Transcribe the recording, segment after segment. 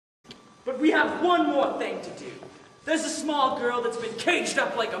But we have one more thing to do. There's a small girl that's been caged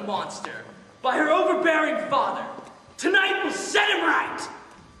up like a monster by her overbearing father. Tonight we'll set him right.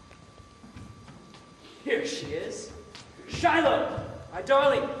 Here she is. Shilo, my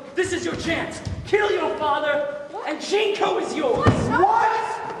darling, this is your chance. Kill your father, and Jinko is yours. What?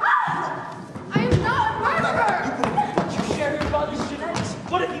 I am not a murderer! You share your father's genetics.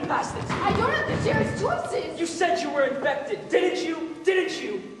 What if he passed it to you? I don't have to share his choices. You said you were infected, didn't you? Didn't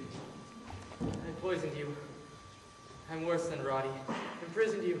you? I poisoned you. I'm worse than Rotti.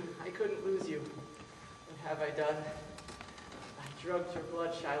 Imprisoned you. I couldn't lose you. What have I done? I drugged your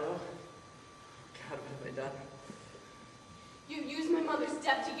blood, Shilo. God, what have I done? You used my mother's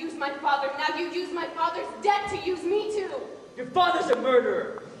death to use my father. Now you use my father's death to use me too. Your father's a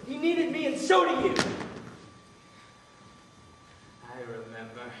murderer. He needed me and so do you. I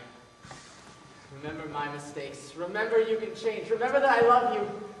remember. Remember my mistakes. Remember you can change. Remember that I love you.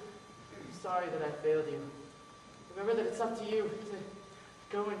 I'm sorry that I failed you. Remember that it's up to you to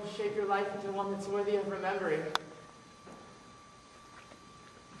go and shape your life into one that's worthy of remembering.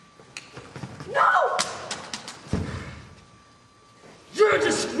 No! You're a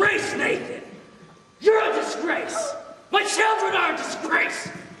disgrace, Nathan! You're a disgrace! My children are a disgrace!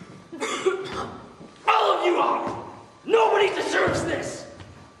 All of you are! Nobody deserves this!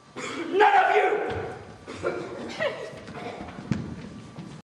 None of you!